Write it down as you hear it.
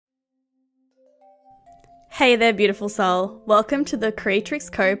Hey there, beautiful soul. Welcome to the Creatrix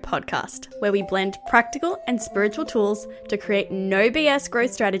Co podcast, where we blend practical and spiritual tools to create no BS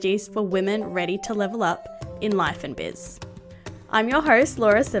growth strategies for women ready to level up in life and biz. I'm your host,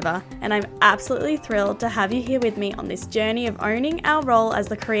 Laura Siva, and I'm absolutely thrilled to have you here with me on this journey of owning our role as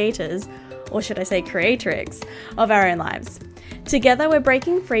the creators, or should I say creatrix, of our own lives. Together, we're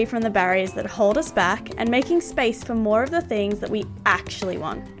breaking free from the barriers that hold us back and making space for more of the things that we actually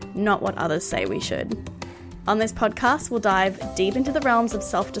want, not what others say we should. On this podcast, we'll dive deep into the realms of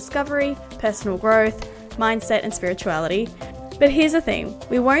self-discovery, personal growth, mindset, and spirituality. But here's the thing,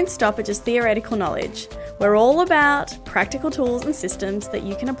 we won't stop at just theoretical knowledge. We're all about practical tools and systems that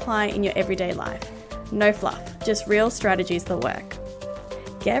you can apply in your everyday life. No fluff, just real strategies that work.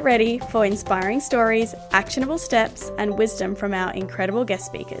 Get ready for inspiring stories, actionable steps, and wisdom from our incredible guest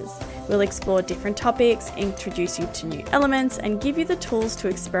speakers. We'll explore different topics, introduce you to new elements, and give you the tools to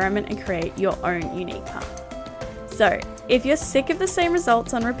experiment and create your own unique path. So, if you're sick of the same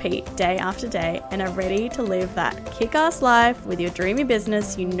results on repeat day after day and are ready to live that kick-ass life with your dreamy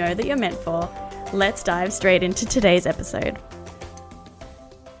business you know that you're meant for, let's dive straight into today's episode.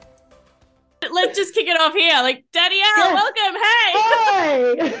 Let's just kick it off here. Danielle, Welcome. Hey.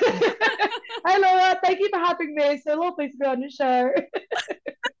 Hi. Hi, Laura. Thank you for having me. It's so lovely to be on your show.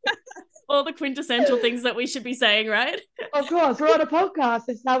 All the quintessential things that we should be saying, right? Of course. We're on a podcast.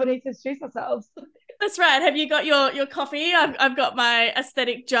 It's now we need to introduce ourselves. That's right. Have you got your coffee? I've got my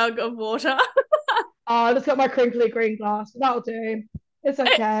aesthetic jug of water. I just got my crinkly green glass. That'll do. It's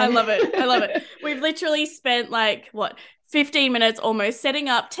okay. I love it. We've literally spent 15 minutes almost setting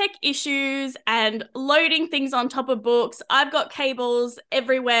up tech issues and loading things on top of books. I've got cables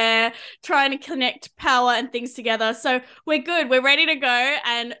everywhere, trying to connect power and things together. So we're good. We're ready to go.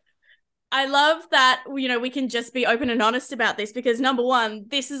 And I love that, we can just be open and honest about this because number one,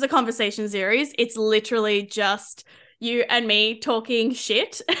 this is a conversation series. It's literally just you and me talking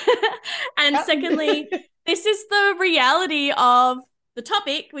shit. And secondly, this is the reality of the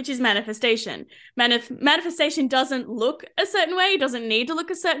topic, which is manifestation. Manifestation doesn't look a certain way, doesn't need to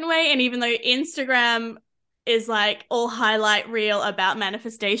look a certain way. And even though Instagram is all highlight reel about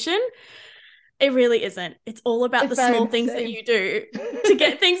manifestation, it really isn't. It's all about the small things that you do to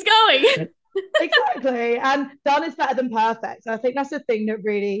get things going. Exactly. And done is better than perfect. So I think that's the thing that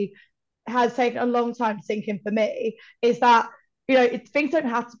really has taken a long time to sink in for me is that things don't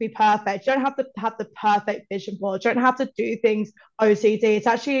have to be perfect. You don't have to have the perfect vision board. You don't have to do things OCD. It's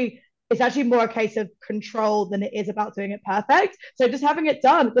actually more a case of control than it is about doing it perfect. So just having it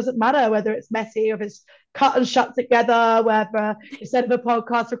done, it doesn't matter whether it's messy or if it's cut and shut together, whether instead of a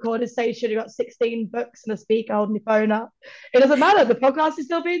podcast recorded station, you've got 16 books and a speaker holding your phone up. It doesn't matter. The podcast is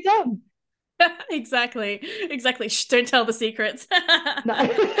still being done. Exactly. Shh, don't tell the secrets. No.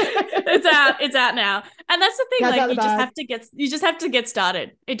 It's out now. And that's the thing, you just have to get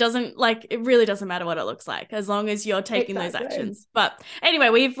started. It doesn't it really doesn't matter what it looks like as long as you're taking those actions. But anyway,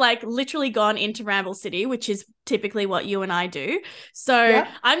 we've literally gone into Ramble City, which is typically what you and I do. So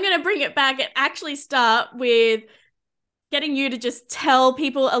I'm going to bring it back and actually start with getting you to just tell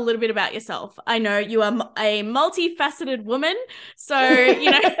people a little bit about yourself. I know you are a multifaceted woman, so,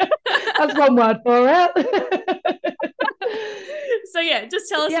 That's one word for it. So, just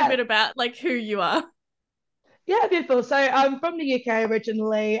tell us a bit about, who you are. Yeah, beautiful. So I'm from the UK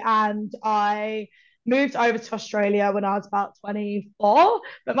originally, and I moved over to Australia when I was about 24.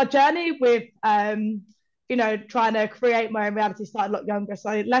 But my journey with trying to create my own reality started a lot younger. So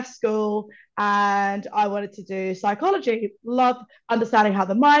I left school and I wanted to do psychology. Love understanding how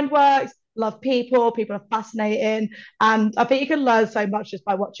the mind works, love people. People are fascinating. And I think you can learn so much just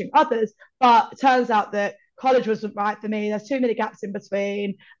by watching others. But it turns out that college wasn't right for me. There's too many gaps in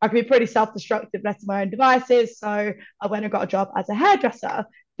between. I could be pretty self-destructive, left to my own devices. So I went and got a job as a hairdresser,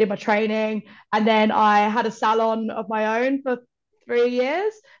 did my training. And then I had a salon of my own for 3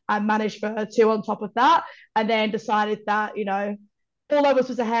 years and managed for 2 on top of that, and then decided that all I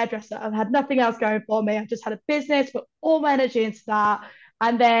was a hairdresser. I had nothing else going for me. I just had a business, put all my energy into that.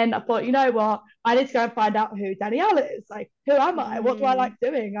 And then I thought, you know what, I need to go and find out who Danielle is. Who am I? What do I like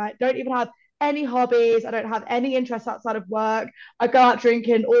doing? I don't even have any hobbies. I don't have any interests outside of work. I go out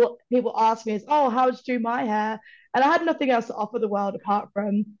drinking. All people ask me is, oh, how would you do my hair? And I had nothing else to offer the world apart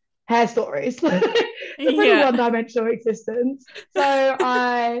from hair stories. The pretty one-dimensional existence. So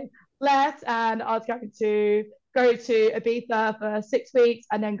I left and I was going to go to Ibiza for 6 weeks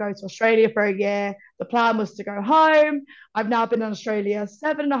and then go to Australia for a year. The plan was to go home. I've now been in Australia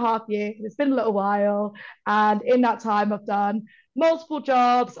 7.5 years. It's been a little while. And in that time, I've done multiple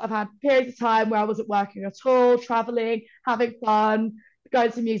jobs. I've had periods of time where I wasn't working at all, traveling, having fun,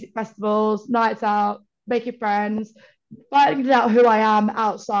 going to music festivals, nights out, making friends, finding out who I am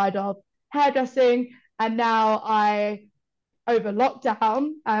outside of hairdressing. And now over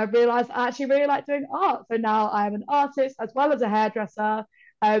lockdown, I realized I actually really like doing art. So now I'm an artist as well as a hairdresser.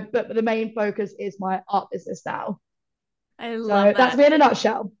 But the main focus is my art business now. I love So that's that. me in a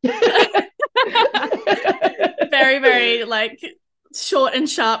nutshell. Very, very like short and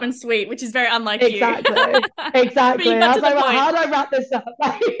sharp and sweet, which is very unlike you. Exactly. But Exactly. you got I to was the like, well, point. how do I wrap this up?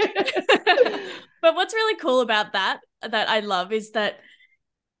 But what's really cool about that I love is that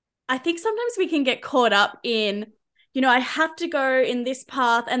I think sometimes we can get caught up in, I have to go in this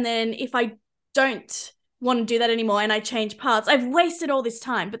path. And then if I don't want to do that anymore and I change paths, I've wasted all this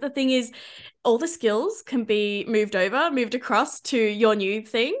time. But the thing is, all the skills can be moved across to your new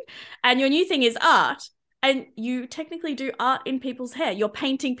thing. And your new thing is art. And you technically do art in people's hair. You're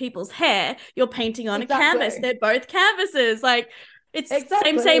painting people's hair. You're painting on a canvas. Exactly. They're both canvases. Like, it's same,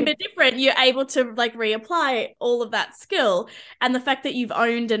 Exactly. but different. You're able to like reapply all of that skill. And the fact that you've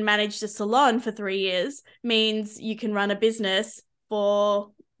owned and managed a salon for 3 years means you can run a business for,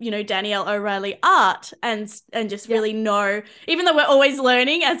 Danielle O'Reilly art and just Yeah. really know, even though we're always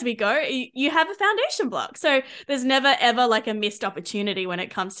learning as we go, you have a foundation block. So there's never ever like a missed opportunity when it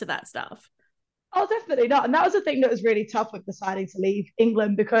comes to that stuff. Oh, definitely not. And that was the thing that was really tough with deciding to leave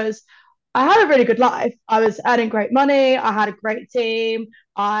England because I had a really good life. I was earning great money. I had a great team.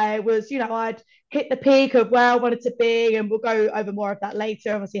 I was, I'd hit the peak of where I wanted to be, and we'll go over more of that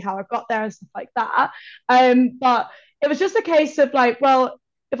later, obviously how I got there and stuff like that. But it was just a case of like, well,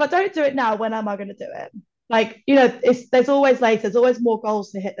 if I don't do it now, when am I going to do it? Like, there's always later, there's always more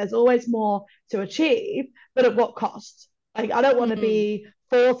goals to hit, there's always more to achieve, but at what cost? Like, I don't want to Mm, be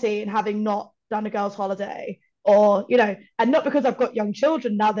 40 and having not done a girls' holiday or and not because I've got young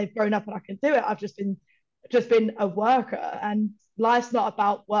children now, they've grown up and I can do it. I've just been a worker, and life's not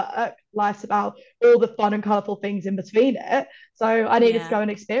about work. Life's about all the fun and colorful things in between it. So I needed to yeah. go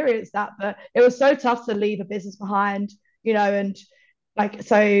and experience that, but it was so tough to leave a business behind, and like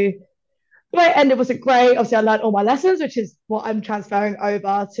so the way it ended wasn't great. Obviously, I learned all my lessons, which is what I'm transferring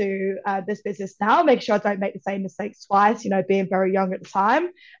over to this business now. Make sure I don't make the same mistakes twice, being very young at the time.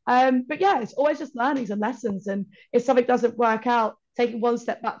 But yeah, it's always just learnings and lessons. And if something doesn't work out, taking one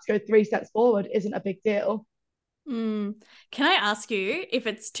step back to go 3 steps forward isn't a big deal. Mm. Can I ask you, if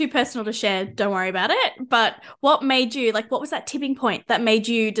it's too personal to share, don't worry about it, but what made you, like, what was that tipping point that made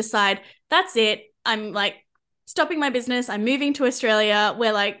you decide, that's it, I'm like stopping my business, I'm moving to Australia,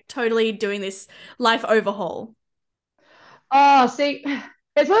 we're like totally doing this life overhaul? Oh, see,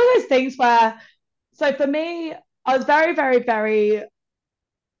 it's one of those things where, so for me, I was very, very, very,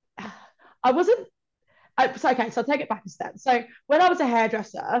 I wasn't okay, so I'll take it back a step. So when I was a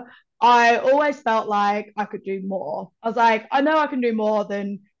hairdresser, I always felt like I could do more. I was like, I know I can do more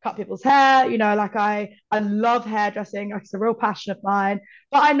than cut people's hair. Like I love hairdressing. Like it's a real passion of mine.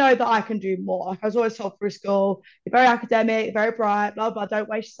 But I know that I can do more. Like I was always told through school, you're very academic, very bright, blah blah. Don't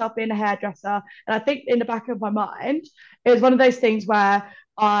waste yourself being a hairdresser. And I think in the back of my mind, it was one of those things where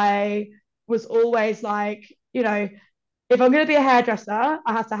I was always like, if I'm going to be a hairdresser,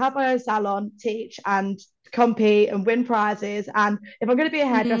 I have to have my own salon, teach, and compete and win prizes. And if I'm going to be a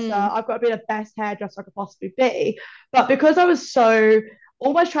hairdresser, Mm, I've got to be the best hairdresser I could possibly be. But because I was so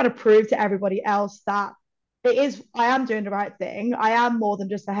almost trying to prove to everybody else that I am doing the right thing, I am more than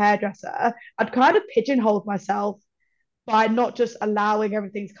just a hairdresser, I'd kind of pigeonholed myself by not just allowing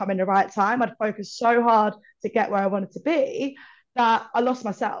everything to come in the right time. I'd focused so hard to get where I wanted to be that I lost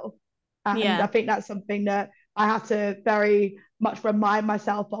myself. And I yeah. think that's something that I have to very much remind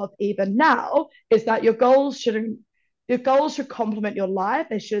myself of even now is that your goals should complement your life.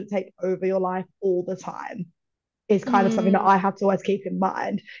 They shouldn't take over your life all the time. Is kind of something that Mm, I have to always keep in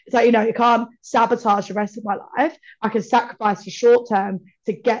mind. It's like, you can't sabotage the rest of my life. I can sacrifice the short term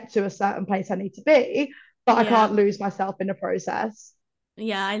to get to a certain place I need to be, but I yeah. can't lose myself in the process.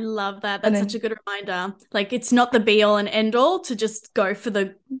 Yeah, I love that. And That's such a then, good reminder. Like it's not the be all and end all to just go for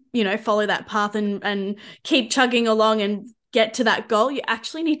the, follow that path and keep chugging along and get to that goal. You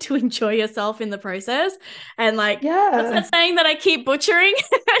actually need to enjoy yourself in the process. And like, what's yeah. that saying that I keep butchering?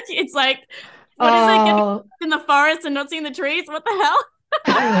 It's like, what is it? Getting Oh, in the forest and not seeing the trees? What the hell?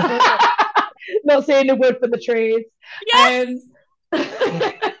 not seeing the wood for the trees. Yeah, Um,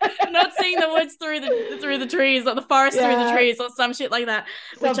 not seeing the woods through the trees, or the forest through the yeah, trees, or some shit like that,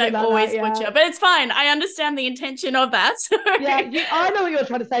 which I something like that. always Yeah. butcher. But it's fine. I understand the intention of that. So. Yeah, I know what you're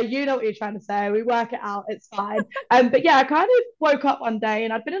trying to say. You know what you're trying to say. We work it out. It's fine. But yeah, I kind of woke up one day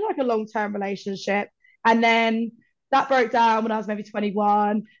and I'd been in like a long term relationship, and then that broke down when I was maybe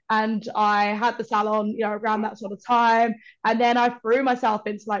 21, and I had the salon, around that sort of time. And then I threw myself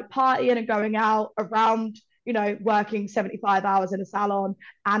into like partying and going out around, working 75 hours in a salon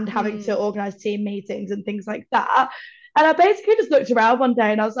and having to Mm. organize team meetings and things like that. And I basically just looked around one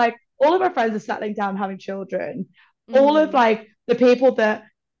day and I was like, all of my friends are settling down, having children. All of Mm. like the people that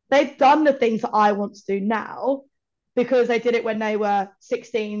they've done the things that I want to do now because they did it when they were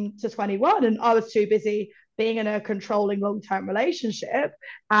 16 to 21, and I was too busy being in a controlling long-term relationship,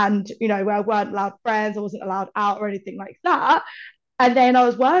 and where I weren't allowed friends, I wasn't allowed out or anything like that. And then I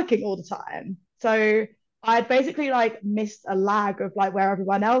was working all the time, so I'd basically like missed a lag of like where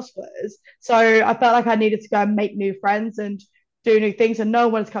everyone else was. So I felt like I needed to go and make new friends and do new things, and no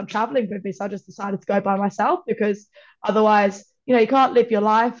one wanted to come traveling with me, so I just decided to go by myself, because otherwise, you can't live your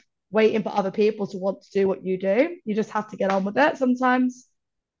life waiting for other people to want to do what you do. You just have to get on with it sometimes.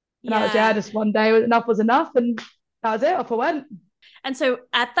 And that was, yeah, Yeah. just one day enough was enough, and that was it. Off I went. And so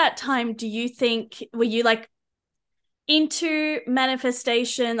at that time, do you think, were you like into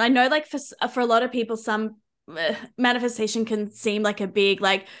manifestation? I know like for a lot of people, some manifestation can seem like a big,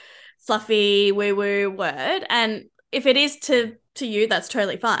 like fluffy woo woo word. And if it is to you, that's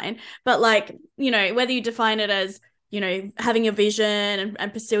totally fine. But like, whether you define it as, having a vision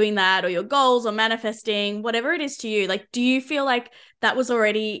and pursuing that, or your goals, or manifesting, whatever it is to you, like, do you feel like that was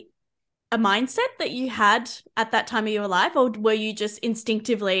already a mindset that you had at that time of your life, or were you just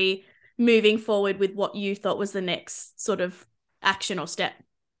instinctively moving forward with what you thought was the next sort of action or step?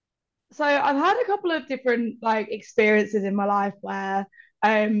 So I've had a couple of different like experiences in my life where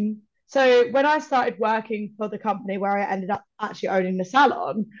so when I started working for the company where I ended up actually owning the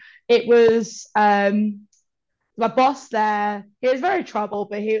salon, it was my boss there. He was very troubled,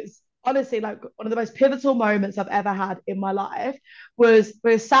 but he was honestly like one of the most pivotal moments I've ever had in my life. Was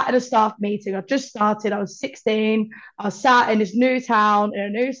we were sat in a staff meeting. I've just started. I was 16. I was sat in this new town in a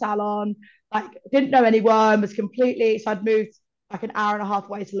new salon. Like didn't know anyone. Was completely. So I'd moved like an hour and a half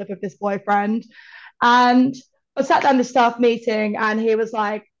away to live with this boyfriend, and I sat down in the staff meeting, and he was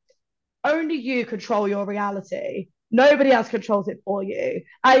like, only you control your reality. Nobody else controls it for you.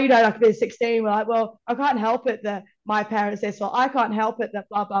 And like being 16, we're like, well, I can't help it that my parents this, or I can't help it that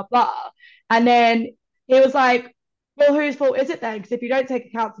blah, blah, blah. And then he was like, well, whose fault is it then? Because if you don't take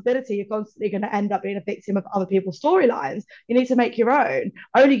accountability, you're constantly going to end up being a victim of other people's storylines. You need to make your own.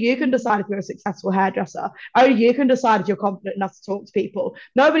 Only you can decide if you're a successful hairdresser. Only you can decide if you're confident enough to talk to people.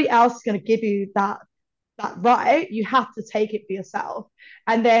 Nobody else is going to give you that right. You have to take it for yourself.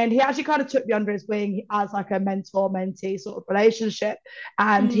 And then he actually kind of took me under his wing as like a mentor mentee sort of relationship.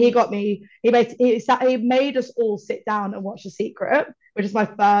 And he Mm. got me, he made us all sit down and watch The Secret, which is my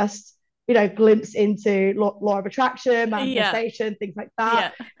first glimpse into law of attraction, Yeah. manifestation, things like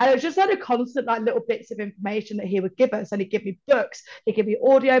that. Yeah. And it was just like a constant like little bits of information that he would give us. And he'd give me books, he'd give me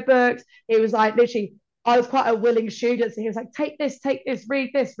audio books. He was like literally, I was quite a willing student, so he was like, take this, read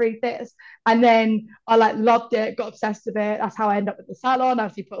this, read this. And then I like loved it, got obsessed with it. That's how I ended up with the salon. I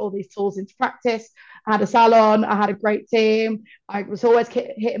actually put all these tools into practice. I had a salon, I had a great team. I was always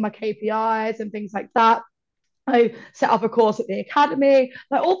hitting my KPIs and things like that. I set up a course at the academy,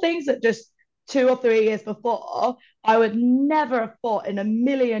 like all things that just 2 or 3 years before, I would never have thought in a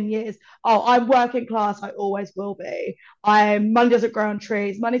million years, oh, I'm working class, I always will be. Money doesn't grow on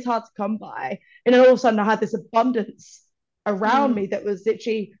trees, money's hard to come by. And then all of a sudden I had this abundance around Mm. me that was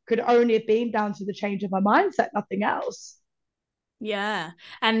literally could only have been down to the change of my mindset, nothing else. Yeah.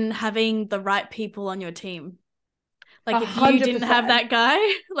 And having the right people on your team. A Like if you hundred didn't have percent. that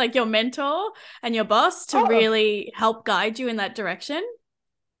guy, like your mentor and your boss to Oh, really help guide you in that direction.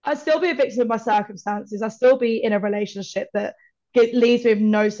 I'd still be a victim of my circumstances. I'd still be in a relationship that leaves me with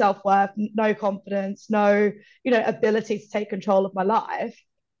no self worth, no confidence, no, ability to take control of my life.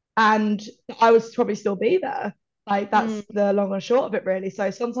 And I would probably still be there. Like Mm. that's the long and short of it, really. So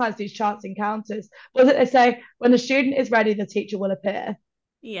sometimes these chance encounters, what is it they say? When the student is ready, the teacher will appear.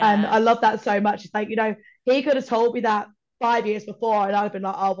 And Yeah. I love that so much. It's like, he could have told me that 5 years before, and I'd have been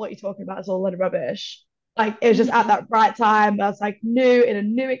like, oh, what are you talking about? It's all a rubbish. Like it was just at Mm-hmm. that right time. I was like new in a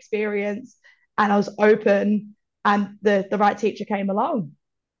new experience, and I was open, and the right teacher came along.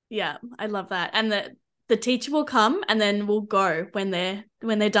 Yeah, I love that. And the teacher will come and then will go when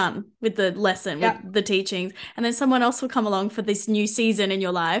they're done with the lesson, with Yeah, the teachings. And then someone else will come along for this new season in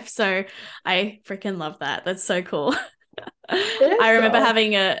your life. So I freaking love that. That's so cool. it I is remember cool.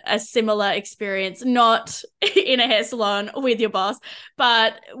 having a similar experience, not in a hair salon with your boss,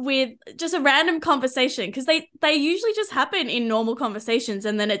 but with just a random conversation, because they usually just happen in normal conversations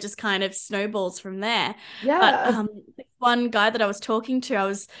and then it just kind of snowballs from there. But Yeah. one guy that I was talking to, I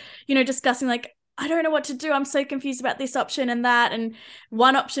was, discussing like, I don't know what to do. I'm so confused about this option and that. And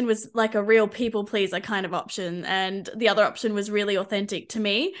one option was like a real people pleaser kind of option. And the other option was really authentic to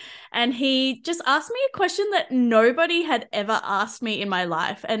me. And he just asked me a question that nobody had ever asked me in my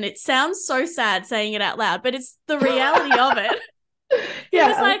life. And it sounds so sad saying it out loud, but it's the reality of it. He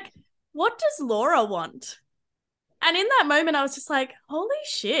was like, what does Laura want? And in that moment, I was just like, holy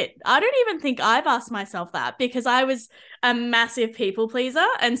shit. I don't even think I've asked myself that, because I was a massive people pleaser.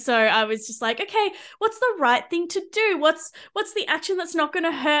 And so I was just like, okay, what's the right thing to do? What's the action that's not going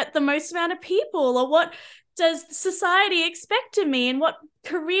to hurt the most amount of people? Or what does society expect of me? And what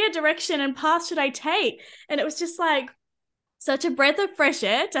career direction and path should I take? And it was just like such a breath of fresh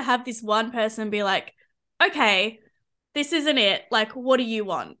air to have this one person be like, okay, this isn't it. Like, what do you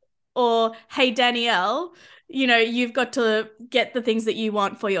want? Or, hey, Danielle, you know, you've got to get the things that you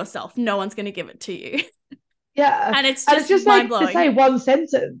want for yourself. No one's going to give it to you. Yeah. And it's just mind-blowing. Like, to say one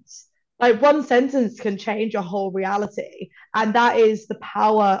sentence, like one sentence can change your whole reality. And that is the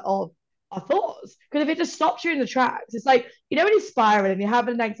power of our thoughts. Because if it just stops you in the tracks, it's like, you know, when you're spiraling and you're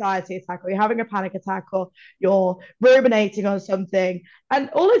having an anxiety attack or you're having a panic attack or you're ruminating on something, and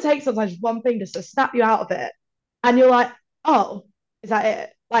all it takes sometimes is one thing just to snap you out of it. And you're like, oh, is that it?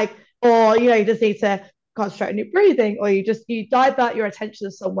 Like, or, you know, you just need to concentrate on your breathing, or you divert your attention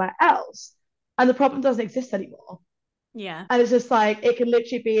to somewhere else, and the problem doesn't exist anymore. Yeah. And it's just like, it can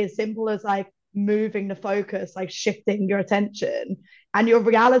literally be as simple as like moving the focus, like shifting your attention, and your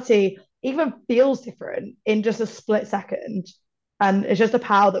reality even feels different in just a split second. And it's just the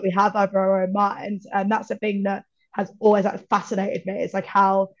power that we have over our own minds. And that's the thing that has always like fascinated me. It's like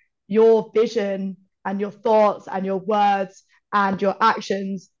how your vision and your thoughts and your words and your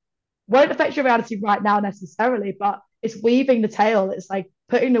actions won't affect your reality right now necessarily, but it's weaving the tail. It's like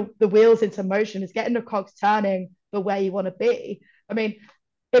putting the wheels into motion. It's getting the cogs turning the way you want to be. I mean,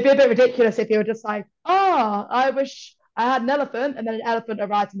 it'd be a bit ridiculous if you were just like, oh, I wish I had an elephant, and then an elephant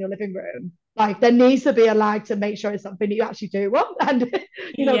arrived in your living room. Like, there needs to be a lag to make sure it's something that you actually do want, and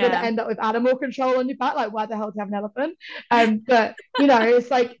you're not going to end up with animal control on your back. Like, why the hell do you have an elephant? But you know,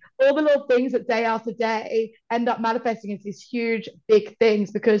 it's like all the little things that day after day end up manifesting into these huge, big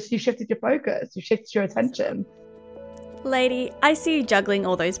things because you shifted your focus, you shifted your attention. Lady, I see you juggling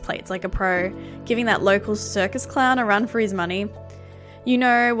all those plates like a pro, giving that local circus clown a run for his money. You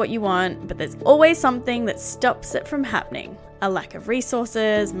know what you want, but there's always something that stops it from happening. A lack of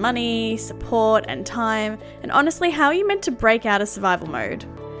resources, money, support, and time. And honestly, how are you meant to break out of survival mode?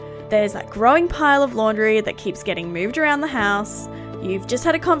 There's that growing pile of laundry that keeps getting moved around the house. You've just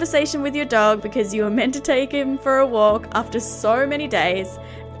had a conversation with your dog because you were meant to take him for a walk after so many days.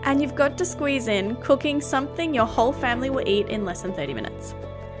 And you've got to squeeze in cooking something your whole family will eat in less than 30 minutes.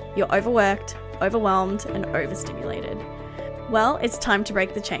 You're overworked, overwhelmed, and overstimulated. Well, it's time to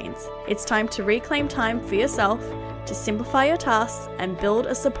break the chains. It's time to reclaim time for yourself, to simplify your tasks and build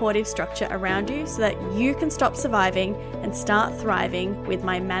a supportive structure around you so that you can stop surviving and start thriving with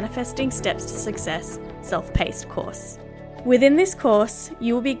my Manifesting Steps to Success self-paced course. Within this course,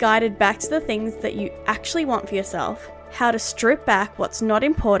 you will be guided back to the things that you actually want for yourself, how to strip back what's not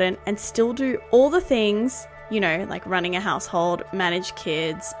important and still do all the things, you know, like running a household, manage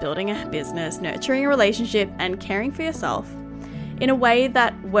kids, building a business, nurturing a relationship, and caring for yourself in a way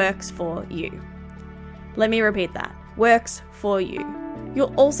that works for you. Let me repeat that. Works for you.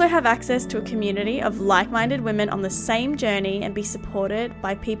 You'll also have access to a community of like-minded women on the same journey and be supported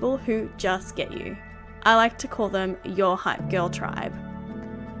by people who just get you. I like to call them your Hype Girl tribe.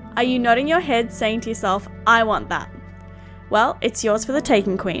 Are you nodding your head saying to yourself, I want that? Well, it's yours for the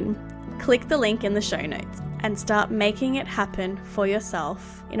taking, queen. Click the link in the show notes and start making it happen for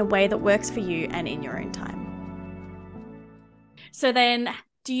yourself in a way that works for you and in your own time. So then,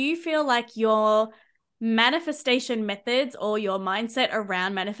 do you feel like your manifestation methods or your mindset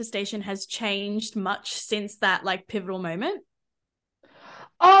around manifestation has changed much since that like pivotal moment?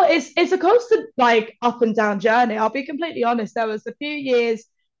 Oh, it's a constant like up and down journey. I'll be completely honest. There was a few years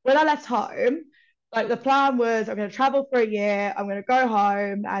when I left home, like the plan was I'm going to travel for a year, I'm going to go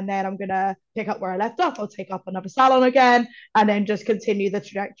home, and then I'm going to pick up where I left off. I'll take up another salon again, and then just continue the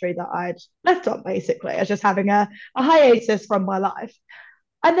trajectory that I'd left on, basically. I was just having a hiatus from my life.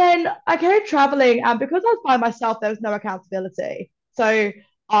 And then I kept traveling, and because I was by myself, there was no accountability. So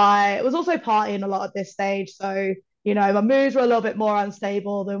I was also partying a lot at this stage. So, you know, my moods were a little bit more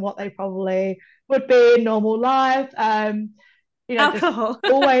unstable than what they probably would be in normal life. You know, alcohol,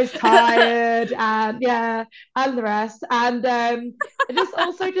 just always tired, and yeah, and the rest. And just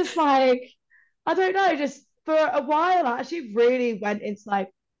also just like, I don't know, just for a while, I actually really went into like,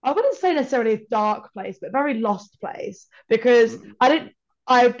 I wouldn't say necessarily a dark place, but a very lost place because I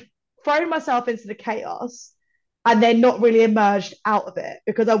thrown myself into the chaos and then not really emerged out of it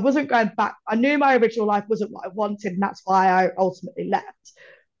because I wasn't going back. I knew my original life wasn't what I wanted, and that's why I ultimately left.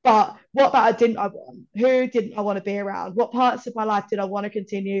 But what about didn't I want? Who didn't I want to be around? What parts of my life did I want to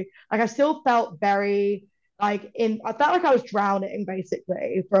continue? Like I still felt very I felt like I was drowning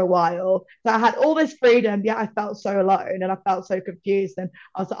basically for a while. So I had all this freedom, yet I felt so alone and I felt so confused. And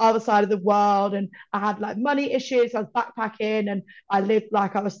I was the other side of the world and I had like money issues. I was backpacking and I lived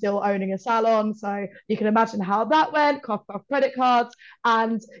like I was still owning a salon. So you can imagine how that went, cough, cough, credit cards.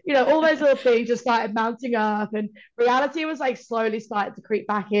 And, all those little things just started mounting up. And reality was like slowly starting to creep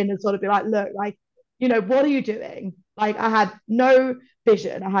back in and sort of be like, look, like, what are you doing? Like I had no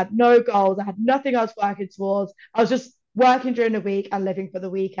vision. I had no goals. I had nothing I was working towards. I was just working during the week and living for the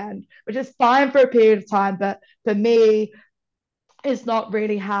weekend, which is fine for a period of time. But for me, it's not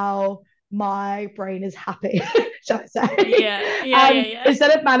really how my brain is happy, shall I say. Yeah, yeah, yeah, And yeah.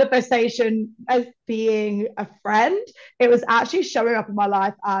 instead of manifestation as being a friend, it was actually showing up in my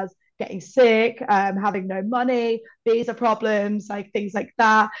life as getting sick, having no money, visa problems, like things like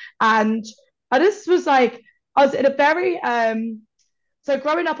that. And I just was like, I was in a very so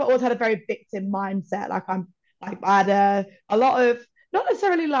growing up, I always had a very victim mindset. Like I had a lot of not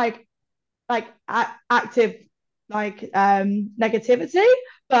necessarily active negativity,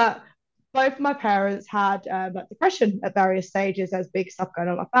 but both my parents had like depression at various stages. There's big stuff going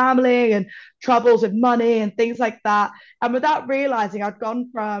on in my family and troubles with money and things like that. And without realizing, I'd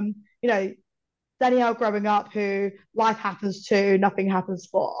gone from Danielle growing up who life happens to, nothing happens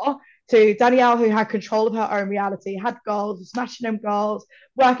for, to Danielle who had control of her own reality, had goals, smashing them goals,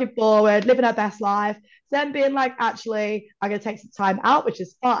 working forward, living her best life. Then being like, actually, I'm going to take some time out, which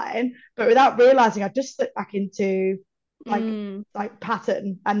is fine. But without realizing, I just slipped back into like Mm,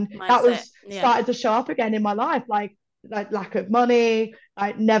 pattern, and that mindset. was Yeah. started to show up again in my life, like lack of money,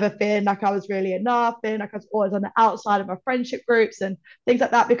 like never feeling like I was really enough, feeling like I was always on the outside of my friendship groups and things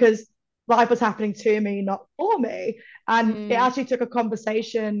like that because life was happening to me, not for me. And it Mm, actually took a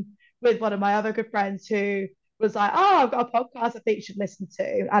conversation with one of my other good friends who was like, oh, I've got a podcast I think you should listen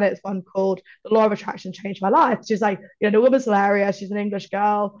to. And it's one called The Law of Attraction Changed My Life. She's like, the woman's hilarious. She's an English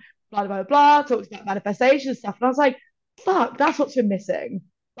girl, blah, blah, blah, talks about manifestation and stuff. And I was like, fuck, that's what's been missing.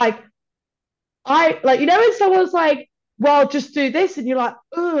 Like, when someone's like, well, just do this, and you're like,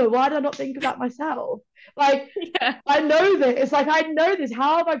 oh, why did I not think of that myself? Like, yeah. I know this. It's like I know this.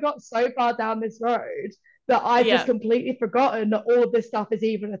 How have I got so far down this road that I've just Yeah. completely forgotten that all of this stuff is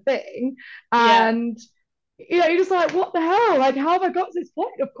even a thing? Yeah. And you're just like, what the hell? Like, how have I got to this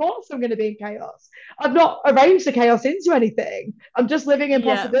point? Of course, I'm going to be in chaos. I've not arranged the chaos into anything. I'm just living in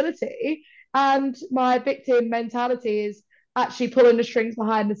Yeah. possibility. And my victim mentality is actually pulling the strings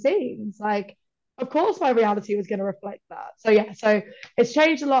behind the scenes. Like, of course, my reality was going to reflect that. So, yeah, so it's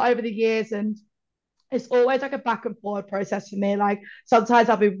changed a lot over the years. And it's always like a back and forward process for me. Like sometimes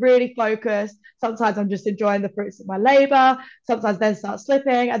I'll be really focused. Sometimes I'm just enjoying the fruits of my labor. Sometimes then start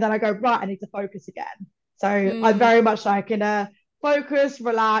slipping, and then I go right. I need to focus again. So I'm Mm, very much like in a focus,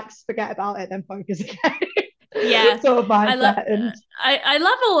 relax, forget about it, then focus again yeah. sort of I love mindset. And I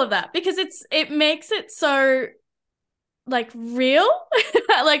love all of that because it makes it so like real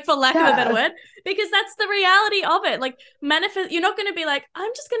like for lack of a better yeah, word, because that's the reality of it. Like manifest, you're not going to be like,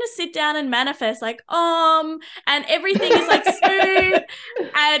 I'm just going to sit down and manifest like and everything is like smooth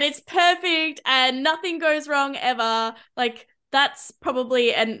and it's perfect and nothing goes wrong ever. Like that's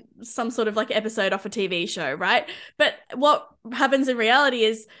probably some sort of like episode off a TV show, right? But what happens in reality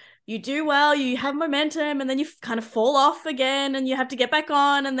is you do well, you have momentum, and then you kind of fall off again and you have to get back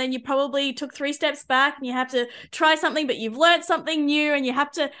on. And then you probably took 3 steps back and you have to try something, but you've learned something new and you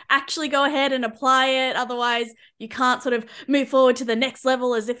have to actually go ahead and apply it. Otherwise, you can't sort of move forward to the next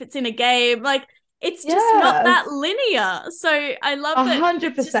level as if it's in a game. Like, it's just not yeah, that linear. So I love a that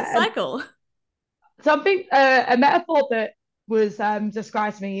hundred it's just a percent. cycle. Something a metaphor that was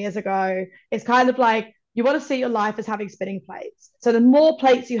described to me years ago is kind of like you want to see your life as having spinning plates. So the more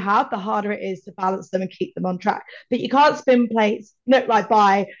plates you have, the harder it is to balance them and keep them on track. But you can't spin plates, like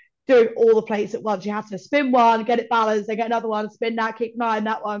by doing all the plates at once. You have to spin one, get it balanced, then get another one, spin that, keep an eye on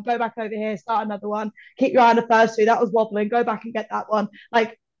that one, go back over here, start another one, keep your eye on the first two. That was wobbling, go back and get that one.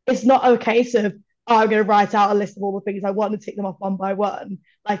 Like it's not a case of I'm going to write out a list of all the things I want and tick them off one by one.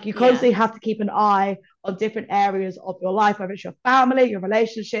 Like you Yeah. constantly have to keep an eye on different areas of your life, whether it's your family, your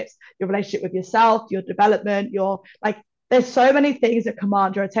relationships, your relationship with yourself, your development, your like there's so many things that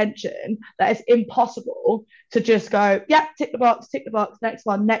command your attention that it's impossible to just go, yeah, tick the box,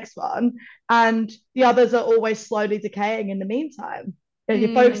 next one. And the others are always slowly decaying in the meantime.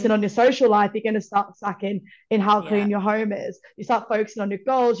 You're focusing on your social life, you're going to start slacking in how Yeah. clean your home is. You start focusing on your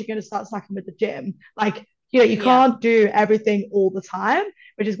goals, you're going to start slacking with the gym. Like, you Yeah. can't do everything all the time,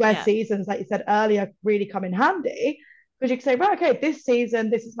 which is where Yeah. seasons, like you said earlier, really come in handy. Because you can say, right, okay, this season,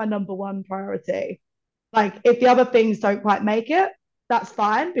 this is my number one priority. Like, if the other things don't quite make it, that's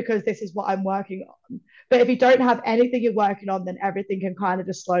fine because this is what I'm working on. But if you don't have anything you're working on, then everything can kind of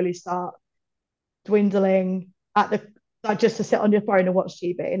just slowly start dwindling at the like just to sit on your phone and watch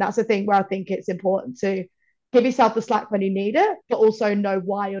TV. And that's the thing where I think it's important to give yourself the slack when you need it, but also know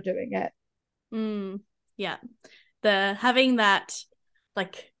why you're doing it. Yeah. The having that,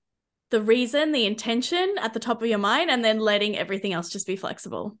 like, the reason, the intention at the top of your mind, and then letting everything else just be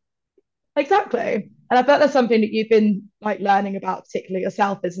flexible. Exactly. And I bet that's something that you've been like learning about, particularly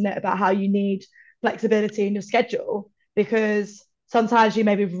yourself, isn't it? About how you need flexibility in your schedule because sometimes you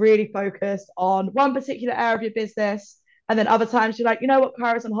may be really focused on one particular area of your business. And then other times you're like, you know what,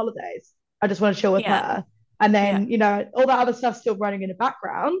 Kara's on holidays. I just want to chill with Yeah. her. And Yeah. then, all that other stuff's still running in the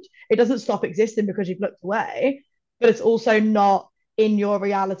background. It doesn't stop existing because you've looked away, but it's also not in your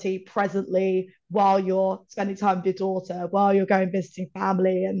reality presently while you're spending time with your daughter, while you're going visiting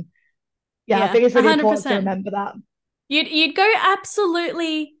family and yeah, I Yeah. think it's really important to 100%. remember that. You'd go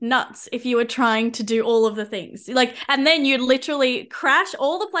absolutely nuts if you were trying to do all of the things. Like, and then you'd literally crash,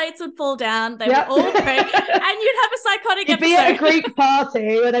 all the plates would fall down, they would Yep. all break, and you'd have a psychotic You'd be at a episode. Greek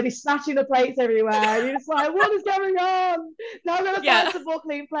party where they'd be smashing the plates everywhere. And you're just like, what is going on? Now I'm going to buy Yeah. some more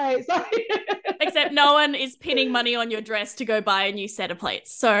clean plates. Except no one is pinning money on your dress to go buy a new set of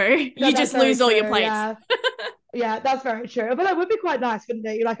plates. So No, you that's just very lose all your true. plates. Yeah. Yeah, that's very true. But that would be quite nice, wouldn't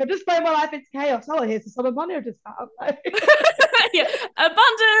it? You're like, I'm just throwing my life into chaos. Oh, here's the sum of money I've just found. Yeah.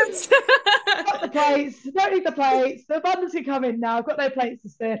 Abundance. Got the plates. Don't need the plates. The abundance can come in now. I've got no plates to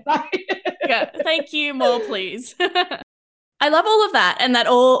spare. Yeah. Thank you. More, please. I love all of that. And that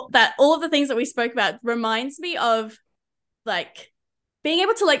all of the things that we spoke about reminds me of like being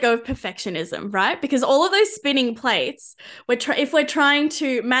able to let go of perfectionism, right? Because all of those spinning plates, if we're trying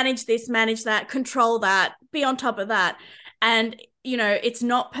to manage this, manage that, control that, be on top of that, and it's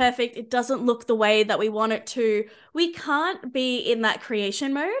not perfect, it doesn't look the way that we want it to, we can't be in that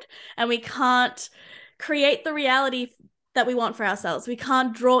creation mode, and we can't create the reality that we want for ourselves. We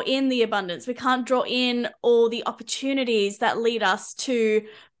can't draw in the abundance. We can't draw in all the opportunities that lead us to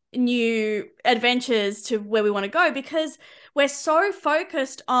new adventures to where we want to go because we're so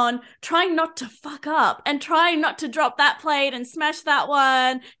focused on trying not to fuck up and trying not to drop that plate and smash that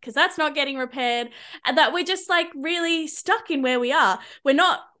one because that's not getting repaired, and that we're just like really stuck in where we are. We're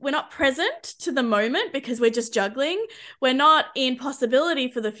not present to the moment because we're just juggling. We're not in possibility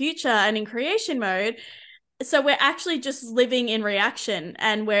for the future and in creation mode. So we're actually just living in reaction,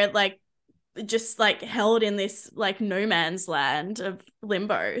 and we're like just like held in this like no man's land of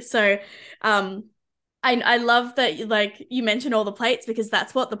limbo. So I love that like you mentioned all the plates because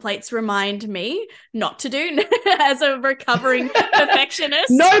that's what the plates remind me not to do as a recovering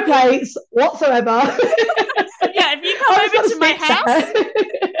perfectionist. No plates whatsoever. Yeah, if you come over to my house,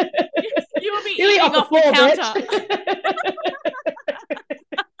 you will be eating off the counter.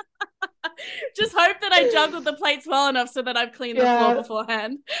 Just hope that I juggled the plates well enough so that I've cleaned the floor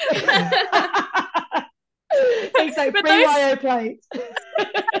beforehand. It's like pre-YO plates.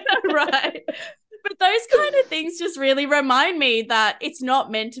 Right. But those kind of things just really remind me that it's not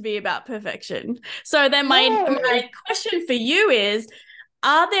meant to be about perfection. So then my question for you is,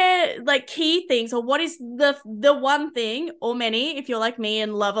 are there like key things, or what is the one thing, or many if you're like me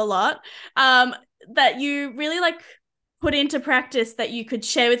and love a lot, that you really like put into practice that you could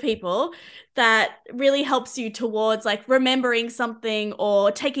share with people that really helps you towards like remembering something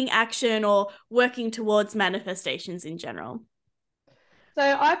or taking action or working towards manifestations in general? So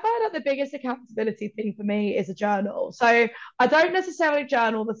I find that the biggest accountability thing for me is a journal. So I don't necessarily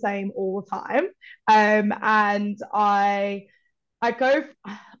journal the same all the time. And I go,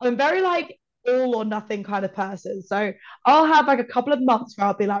 I'm very like all or nothing kind of person. So I'll have like a couple of months where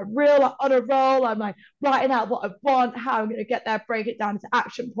I'll be like real like, on a roll. I'm like writing out what I want, how I'm going to get there, break it down into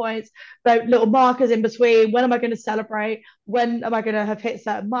action points, the little markers in between. When am I going to celebrate? When am I going to have hit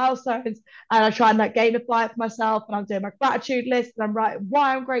certain milestones? And I try and like gamify it for myself. And I'm doing my gratitude list and I'm writing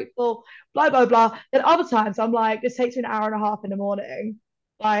why I'm grateful, blah, blah, blah. Then other times I'm like, this takes me an hour and a half in the morning.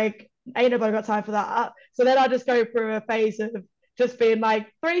 Like, ain't nobody got time for that. So then I just go through a phase of just being like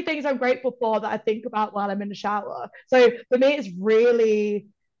 3 things I'm grateful for that I think about while I'm in the shower. So for me, it's really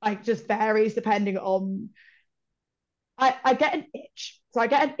like just varies depending on. I get an itch. So I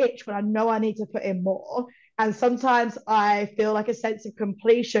get an itch when I know I need to put in more. And sometimes I feel like a sense of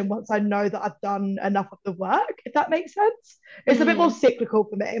completion once I know that I've done enough of the work, if that makes sense. It's a bit more Mm, cyclical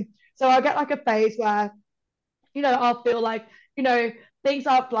for me. So I get like a phase where, I'll feel like, you know, things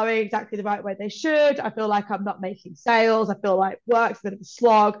aren't flowing exactly the right way they should. I feel like I'm not making sales. I feel like work's a bit of a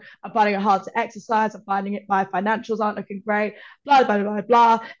slog. I'm finding it hard to exercise. I'm finding it my financials aren't looking great, blah, blah, blah,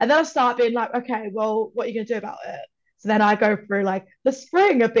 blah. And then I start being like, okay, well, what are you going to do about it? So then I go through like the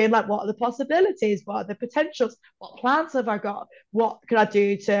spring of being like, what are the possibilities? What are the potentials? What plans have I got? What can I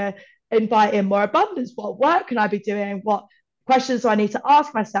do to invite in more abundance? What work can I be doing? What questions do I need to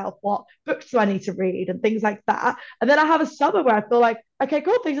ask myself? What books do I need to read? And things like that. And then I have a summer where I feel like, okay,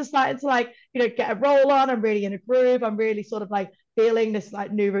 cool, things are starting to like, get a roll on. I'm really in a groove. I'm really sort of like feeling this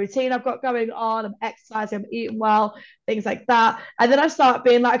like new routine I've got going on. I'm exercising, I'm eating well, things like that. And then I start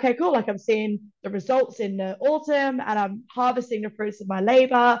being like, okay, cool, like I'm seeing the results in the autumn and I'm harvesting the fruits of my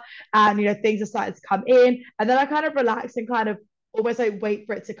labor and, things are starting to come in. And then I kind of relax and kind of almost like wait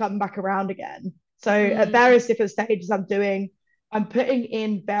for it to come back around again. So at mm, various different stages, I'm putting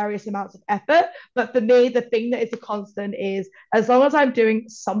in various amounts of effort. But for me, the thing that is a constant is as long as I'm doing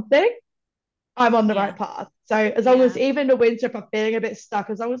something, I'm on the yeah, right path. So as long as yeah. even in the winter, if I'm feeling a bit stuck,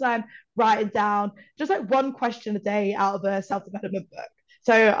 as long as I'm writing down just like one question a day out of a self-development book.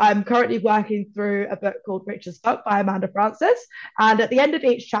 So I'm currently working through a book called Rich as Fuck by Amanda Frances. And at the end of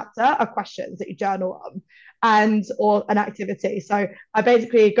each chapter are questions that you journal on and or an activity. So I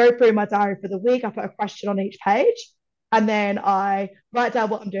basically go through my diary for the week. I put a question on each page. And then I write down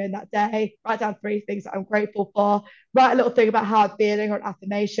what I'm doing that day, write down 3 things that I'm grateful for, write a little thing about how I'm feeling or an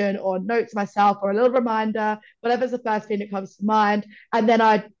affirmation or a note to myself or a little reminder, whatever's the first thing that comes to mind. And then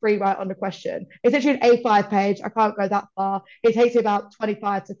I free write on the question. It's actually an A5 page. I can't go that far. It takes me about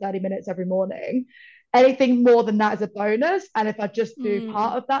 25 to 30 minutes every morning. Anything more than that is a bonus. And if I just do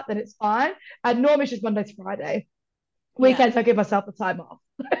part Mm, of that, then it's fine. And normally it's just Monday to Friday. yeah. Weekends, I give myself the time off.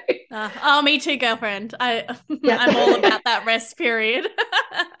 Oh, me too, girlfriend. Yeah. I'm all about that rest period.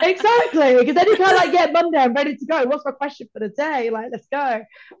 Exactly. Because then you kind of like, yeah, Monday, I'm ready to go. What's my question for the day? Like, let's go.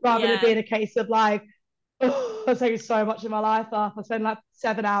 Rather than it Yeah, being a case of like, oh, I'm taking so much of my life off. I spend like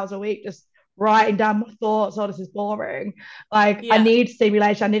 7 hours a week just writing down my thoughts. Oh, this is boring. Like, I yeah. need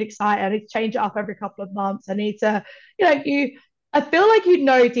stimulation. I need excitement. I need to change it up every couple of months. I need to, I feel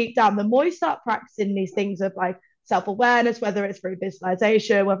like deep down, the more you start practicing these things of like self awareness, whether it's through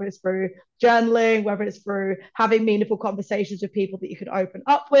visualization, whether it's through journaling, whether it's through having meaningful conversations with people that you can open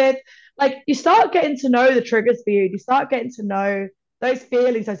up with, like you start getting to know the triggers for you. You start getting to know those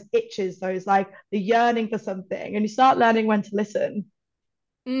feelings, those itches, those like the yearning for something, and you start learning when to listen.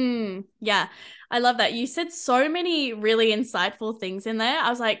 Yeah, I love that. You said so many really insightful things in there. I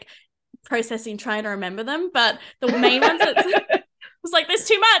was like processing, trying to remember them, but the main ones that was like, there's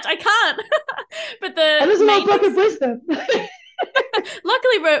too much. I can't. But And the there's a little main book of things, wisdom.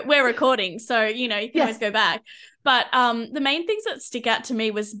 luckily we're recording, so you can always Yes. go back. But the main things that stick out to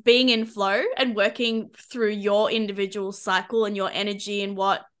me was being in flow and working through your individual cycle and your energy and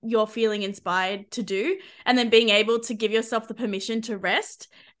what you're feeling inspired to do, and then being able to give yourself the permission to rest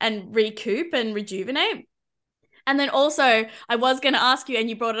and recoup and rejuvenate. And then also, I was going to ask you, and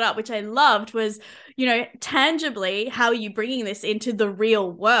you brought it up, which I loved, was, tangibly, how are you bringing this into the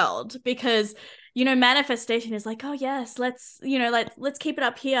real world? Because, manifestation is like, oh, yes, let's keep it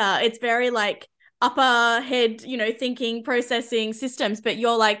up here. It's very like upper head, thinking, processing systems. But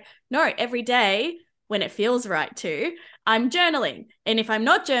you're like, no, every day when it feels right to, I'm journaling. And if I'm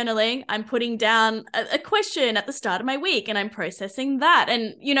not journaling, I'm putting down a question at the start of my week and I'm processing that.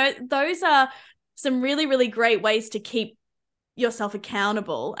 And, those are some really, really great ways to keep yourself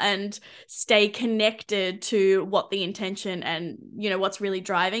accountable and stay connected to what the intention and, what's really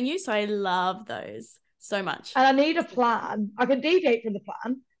driving you. So I love those so much. And I need a plan. I can deviate from the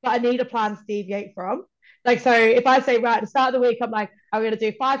plan, but I need a plan to deviate from. Like, so if I say, right, at the start of the week, I'm like, I'm going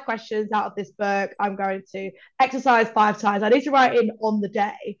to do 5 questions out of this book. I'm going to exercise 5 times. I need to write in on the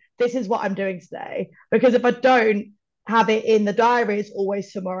day, this is what I'm doing today. Because if I don't have it in the diary, it's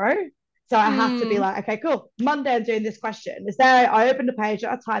always tomorrow. So I have to be Mm, like, okay, cool. Monday, I'm doing this question. Is there, I open the page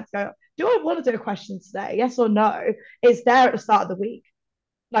at a time to go, do I want to do a question today? Yes or no? It's there at the start of the week.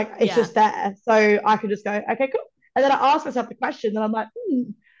 Like it's yeah. just there. So I can just go, okay, cool. And then I ask myself the question and I'm like, hmm.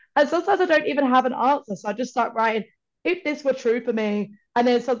 And sometimes I don't even have an answer. So I just start writing, if this were true for me. And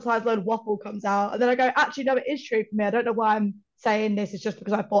then sometimes a load of waffle comes out. And then I go, actually, no, it is true for me. I don't know why I'm saying this. It's just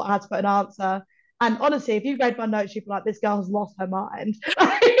because I thought I had to put an answer. And honestly, if you read my notes, you'd be like, this girl has lost her mind.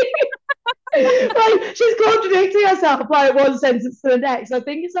 Like she's contradicting herself like one sentence to the next. I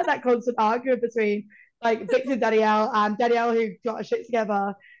think it's like that constant argument between like Victor and Danielle who got her shit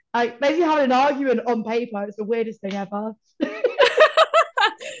together. like basically having an argument on paper. It's the weirdest thing ever.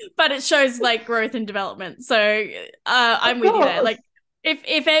 But it shows like growth and development. So Of I'm with you there. course. Like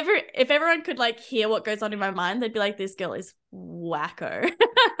if everyone could like hear what goes on in my mind, they'd be like, this girl is wacko.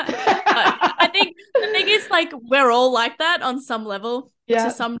 But I think the thing is like we're all like that on some level to Yeah.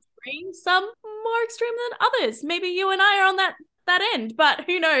 some degree, some more extreme than others. Maybe you and I are on that end, but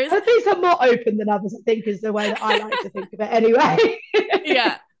who knows? I think some more open than others, I think, is the way that I like to think of it anyway.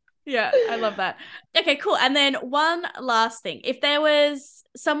 Yeah. Yeah, I love that. Okay, cool. And then one last thing. If there was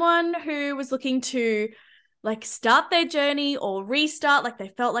someone who was looking to like start their journey or restart, like they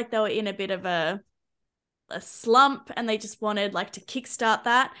felt like they were in a bit of a slump and they just wanted like to kickstart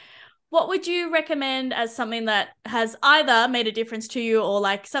that, what would you recommend as something that has either made a difference to you or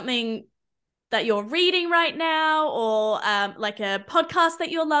like something that you're reading right now or like a podcast that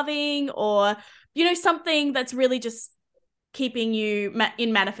you're loving or, you know, something that's really just keeping you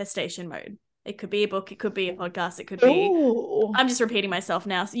in manifestation mode? It could be a book, it could be a podcast, it could be, Ooh. I'm just repeating myself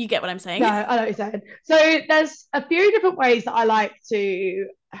now, so you get what I'm saying. No, I know what you're saying. So there's a few different ways that I like to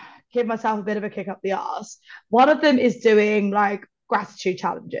give myself a bit of a kick up the arse. One of them is doing like gratitude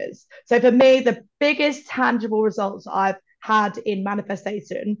challenges. So for me, the biggest tangible results I've had in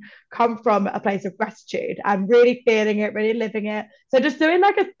manifestation come from a place of gratitude and really feeling it, really living it. So just doing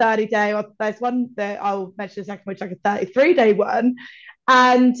like a 30-day, or there's one that I'll mention in a second, which is like a 33-day one.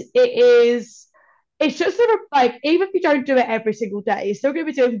 And it's just sort of like, even if you don't do it every single day, you're still going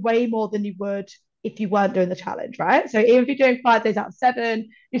to be doing way more than you would if you weren't doing the challenge, right? So even if you're doing 5 days out of 7,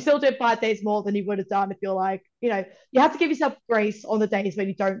 you're still doing 5 days more than you would have done if you're like, you have to give yourself grace on the days when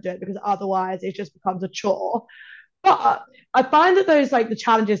you don't do it because otherwise it just becomes a chore. But I find that those like the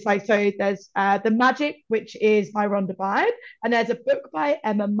challenges, like so there's The Magic, which is by Rhonda Byrne, and there's a book by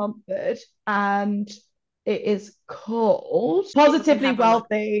Emma Mumford, and it is called We can Positively have a look.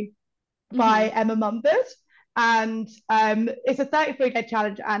 Wealthy by Mm-hmm. Emma Mumford. And it's a 33-day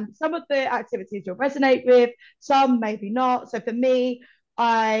challenge, and some of the activities you'll resonate with, some maybe not. So for me,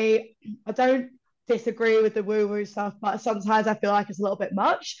 I don't disagree with the woo-woo stuff, but sometimes I feel like it's a little bit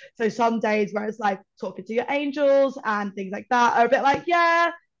much. So some days where it's like talking to your angels and things like that are a bit like,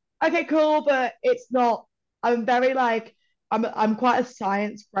 yeah, okay, cool, but it's not. I'm very like I'm quite a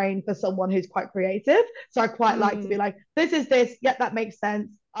science brain for someone who's quite creative. So I quite like to be Mm. like, this is this, yeah, that makes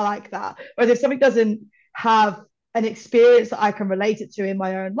sense. I like that. Whereas if something doesn't have an experience that I can relate it to in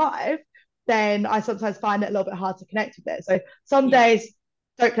my own life, then I sometimes find it a little bit hard to connect with it. So some Yeah. days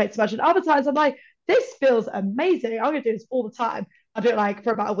don't connect so much, and other times I'm like, this feels amazing. I'm gonna do this all the time. I do it like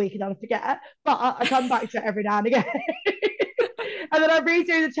for about a week and then I forget, but I come back to it every now and again. And then I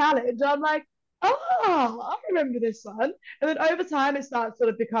redo the challenge and I'm like, oh, I remember this one. And then over time, it starts sort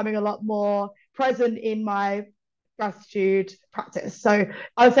of becoming a lot more present in my gratitude practice. So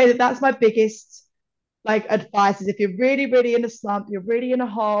I would say that that's my biggest like advice is if you're really, really in a slump, you're really in a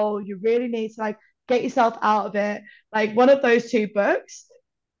hole, you really need to like get yourself out of it. Like one of those two books,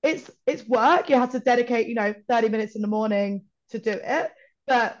 it's work. You have to dedicate, 30 minutes in the morning to do it.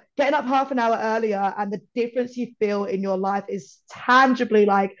 But getting up half an hour earlier and the difference you feel in your life is tangibly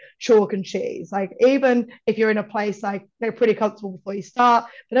like chalk and cheese. Like even if you're in a place like they're pretty comfortable before you start,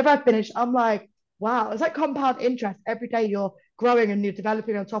 whenever I finish, I'm like, wow, it's like compound interest. Every day you're growing and you're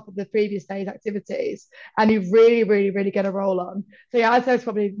developing on top of the previous day's activities, and you really, really, really get a roll on. So yeah, I'd say it's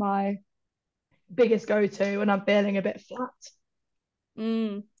probably my biggest go-to when I'm feeling a bit flat.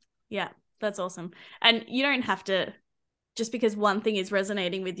 Mm. Yeah, that's awesome. And you don't have to, just because one thing is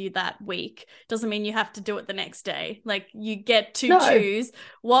resonating with you that week doesn't mean you have to do it the next day. Like you get to No, choose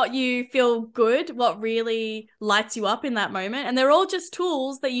what you feel good, what really lights you up in that moment. And they're all just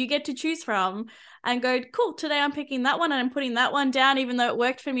tools that you get to choose from and go, cool, today I'm picking that one and I'm putting that one down, even though it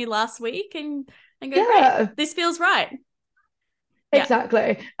worked for me last week, and go, great, yeah, this feels right. Yeah.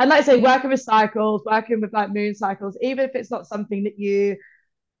 exactly. And like I say, Mm-hmm. working with cycles, working with like moon cycles, even if it's not something that you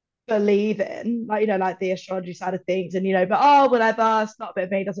believe in, like like the astrology side of things, and but whatever, it's not a bit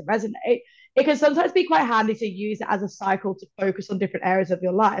of me, doesn't resonate. It can sometimes be quite handy to use it as a cycle to focus on different areas of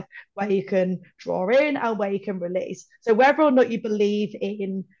your life where you can draw in and where you can release. So whether or not you believe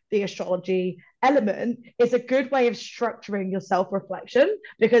in the astrology element is a good way of structuring your self-reflection,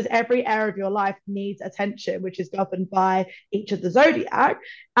 because every area of your life needs attention, which is governed by each of the zodiac.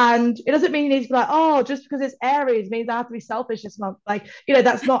 And it doesn't mean you need to be like, oh, just because it's Aries means I have to be selfish this month. Like,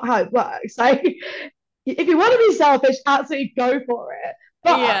 that's not how it works. Like, if you want to be selfish, absolutely go for it.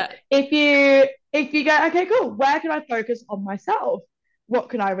 But Yeah. if you go, okay, cool, where can I focus on myself? what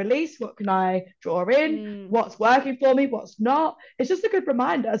can I release? What can I draw in? Mm. What's working for me? What's not? It's just a good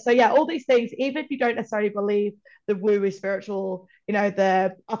reminder. So yeah, all these things, even if you don't necessarily believe the woo-woo spiritual,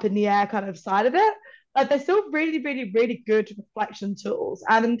 the up in the air kind of side of it, like they're still really, really, really good reflection tools.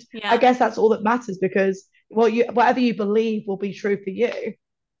 And I Yeah. guess that's all that matters because whatever you believe will be true for you.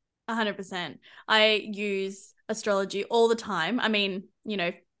 100%. I use astrology all the time. I mean,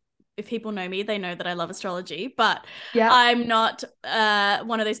 if people know me, they know that I love astrology, but Yeah. I'm not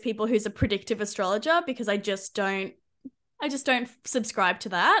one of those people who's a predictive astrologer because I just don't subscribe to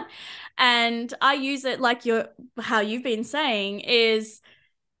that. And I use it like how you've been saying is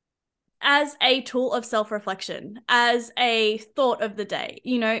as a tool of self-reflection, as a thought of the day.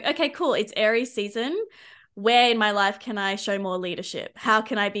 Okay, cool, it's Aries season. Where in my life can I show more leadership? How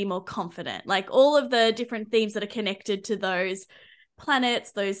can I be more confident? Like all of the different themes that are connected to those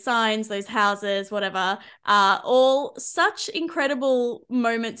planets, those signs, those houses, whatever, are all such incredible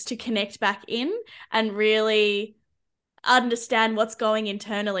moments to connect back in and really understand what's going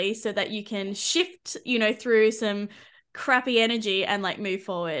internally so that you can shift, through some crappy energy and like move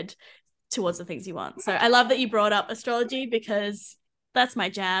forward towards the things you want. So I love that you brought up astrology because that's my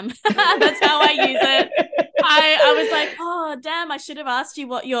jam. That's how I use it. I was like, oh damn, I should have asked you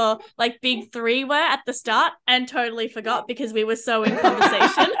what your like big three were at the start and totally forgot because we were so in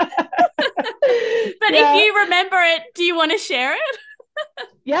conversation. But if you remember it, do you want to share it?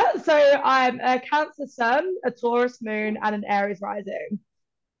 Yeah, so I'm a Cancer sun, a Taurus moon, and an Aries rising.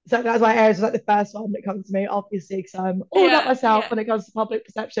 So that's why Aries is like the first one that comes to me, obviously, because I'm all about myself Yeah. when it comes to public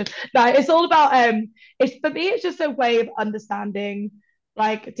perception. No, it's all about it's for me, it's just a way of understanding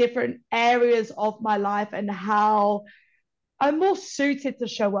like different areas of my life and how I'm more suited to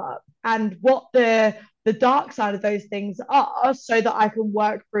show up and what the dark side of those things are so that I can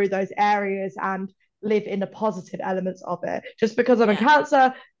work through those areas and live in the positive elements of it. Just because I'm in Yeah.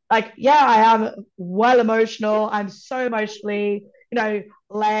 Cancer, like, yeah, I am well emotional. I'm so emotionally,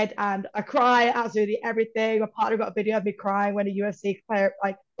 led and I cry absolutely everything. My partner got a video of me crying when a UFC player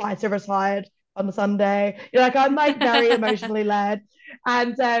like fighter retired on the Sunday. Like I'm like very emotionally led.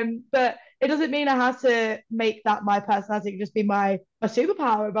 And but it doesn't mean I have to make that my personality. It can just be my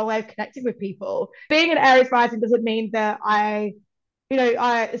superpower, my way of connecting with people. Being an Aries rising doesn't mean that I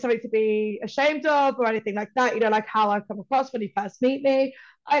it's something to be ashamed of or anything like that. Like how I come across when you first meet me.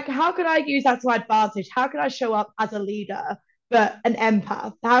 Like how can I use that to my advantage? How can I show up as a leader, but an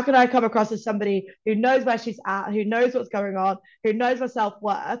empath? How can I come across as somebody who knows where she's at, who knows what's going on, who knows her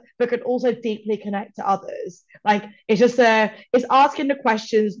self-worth, but can also deeply connect to others? Like it's asking the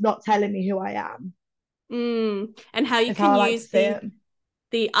questions, not telling me who I am. And how you Is how can I like to use see it.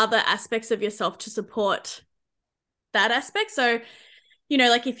 the other aspects of yourself to support that aspect. So,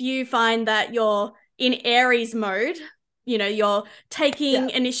 like if you find that you're in Aries mode, you're Yeah. taking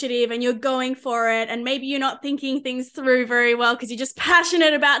initiative and you're going for it, and maybe you're not thinking things through very well because you're just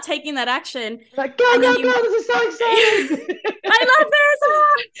passionate about taking that action. Like, go, And then go, you, go, this is so exciting. I love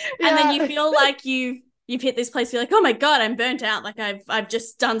this. And then you Yeah. feel like you've hit this place. You're like, oh my God, I'm burnt out. Like I've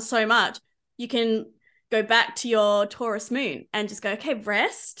just done so much. You can go back to your Taurus moon and just go, okay,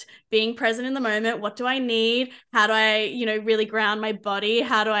 rest, being present in the moment. What do I need? How do I, really ground my body?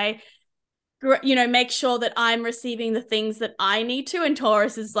 How do I, make sure that I'm receiving the things that I need to? And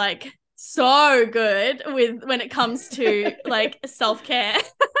Taurus is like so good with when it comes to like self-care.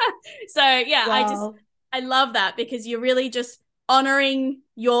 So yeah, Wow. I love that because you're really just honoring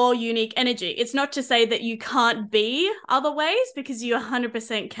your unique energy. It's not to say that you can't be other ways because you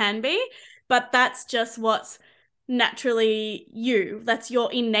 100% can be, but that's just what's naturally you. That's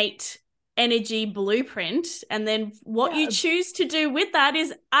your innate energy blueprint. And then what you Yeah. choose to do with that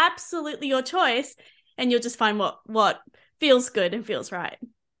is absolutely your choice. And you'll just find what feels good and feels right.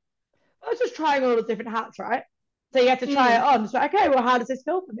 I was just trying all the different hats, right? So you have to try it Mm, on. So okay, well, how does this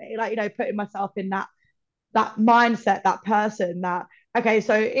feel for me? Like, putting myself in that mindset, that person, that okay,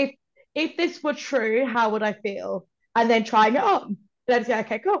 so if this were true, how would I feel? And then trying it on. Then say,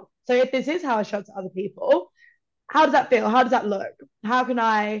 okay, cool. So if this is how I show up to other people, how does that feel? How does that look? How can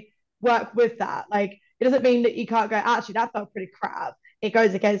I work with that? Like, it doesn't mean that you can't go, actually, that felt pretty crap. It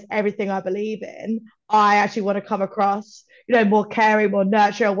goes against everything I believe in. I actually want to come across, more caring, more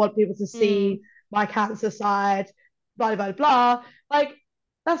nurturing. I want people to mm, see my Cancer side, blah, blah, blah. Like,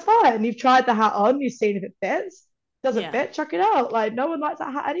 that's fine. You've tried the hat on, you've seen if it fits. Doesn't yeah. fit, chuck it out. Like, no one likes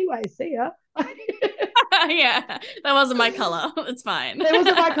that hat anyway. See ya. Yeah, that wasn't my color. It's fine. It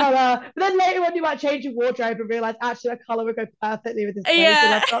wasn't my color. But then later on, you might change your wardrobe and realize actually that color would go perfectly with this blazer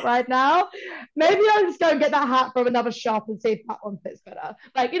Yeah, I've got right now. Maybe I'll just go and get that hat from another shop and see if that one fits better.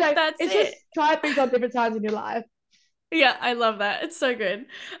 Like, that's it's just it. try things on different times in your life. Yeah, I love that. It's so good.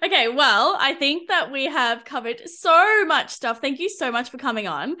 Okay, well, I think that we have covered so much stuff. Thank you so much for coming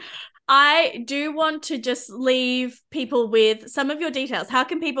on. I do want to just leave people with some of your details. How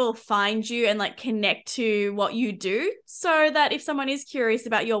can people find you and like connect to what you do so that if someone is curious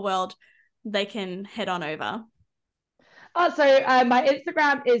about your world, they can head on over? My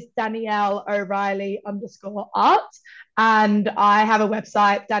Instagram is Danielle O'Reilly _art. And I have a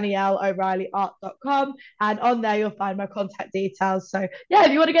website, danielleoreillyart.com. And on there, you'll find my contact details. So, yeah,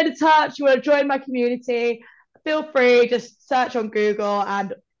 if you want to get in touch, you want to join my community, feel free, just search on Google.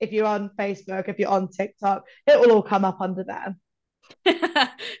 And if you're on Facebook, if you're on TikTok, it will all come up under there.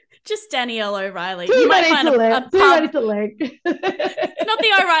 Just Danielle O'Reilly. You might find a pub. Too many to link. It's not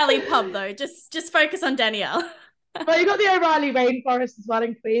the O'Reilly pub, though. Just focus on Danielle. Well, you've got the O'Reilly Rainforest as well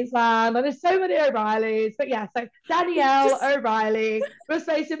in Queensland, and there's so many O'Reillys. But yeah, so Danielle O'Reilly, with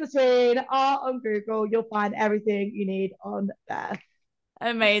space in between, art on Google, you'll find everything you need on there.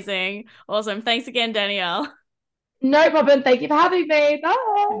 Amazing. Awesome. Thanks again, Danielle. No problem. Thank you for having me.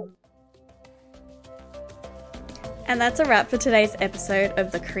 Bye. And that's a wrap for today's episode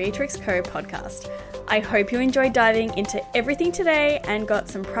of the Creatrix Co podcast. I hope you enjoyed diving into everything today and got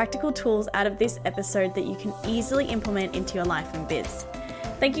some practical tools out of this episode that you can easily implement into your life and biz.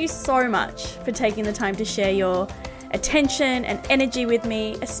 Thank you so much for taking the time to share your attention and energy with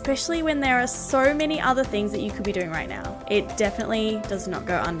me, especially when there are so many other things that you could be doing right now. It definitely does not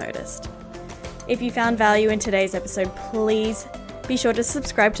go unnoticed. If you found value in today's episode, please be sure to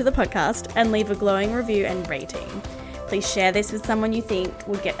subscribe to the podcast and leave a glowing review and rating. Please share this with someone you think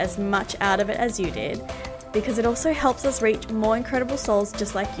would get as much out of it as you did, because it also helps us reach more incredible souls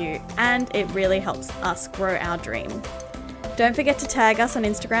just like you, and it really helps us grow our dream. Don't forget to tag us on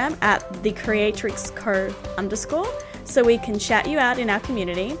Instagram at @thecreatrixco_ so we can shout you out in our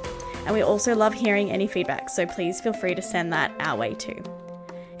community, and we also love hearing any feedback, so please feel free to send that our way too.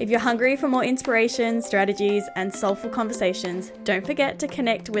 If you're hungry for more inspiration, strategies, and soulful conversations, don't forget to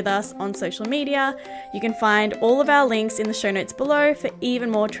connect with us on social media. You can find all of our links in the show notes below for even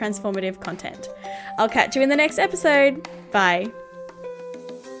more transformative content. I'll catch you in the next episode. Bye.